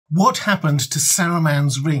What happened to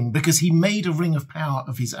Saruman's ring? Because he made a ring of power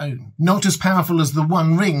of his own. Not as powerful as the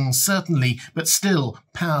One Ring, certainly, but still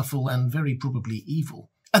powerful and very probably evil.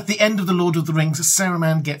 At the end of The Lord of the Rings,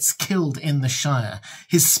 Saruman gets killed in the Shire.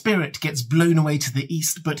 His spirit gets blown away to the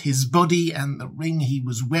east, but his body and the ring he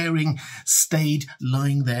was wearing stayed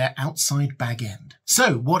lying there outside Bag End.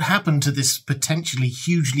 So, what happened to this potentially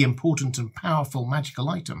hugely important and powerful magical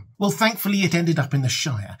item? Well, thankfully it ended up in the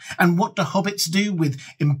Shire. And what do hobbits do with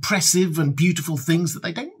impressive and beautiful things that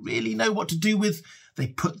they don't really know what to do with? They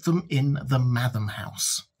put them in the Matham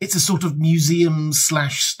House. It's a sort of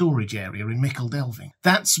museum/storage area in Mickle-Delving.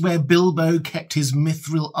 That's where Bilbo kept his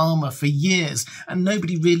mithril armour for years, and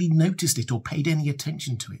nobody really noticed it or paid any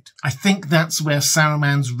attention to it. I think that's where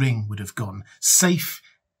Saruman's ring would have gone, safe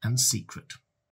and secret.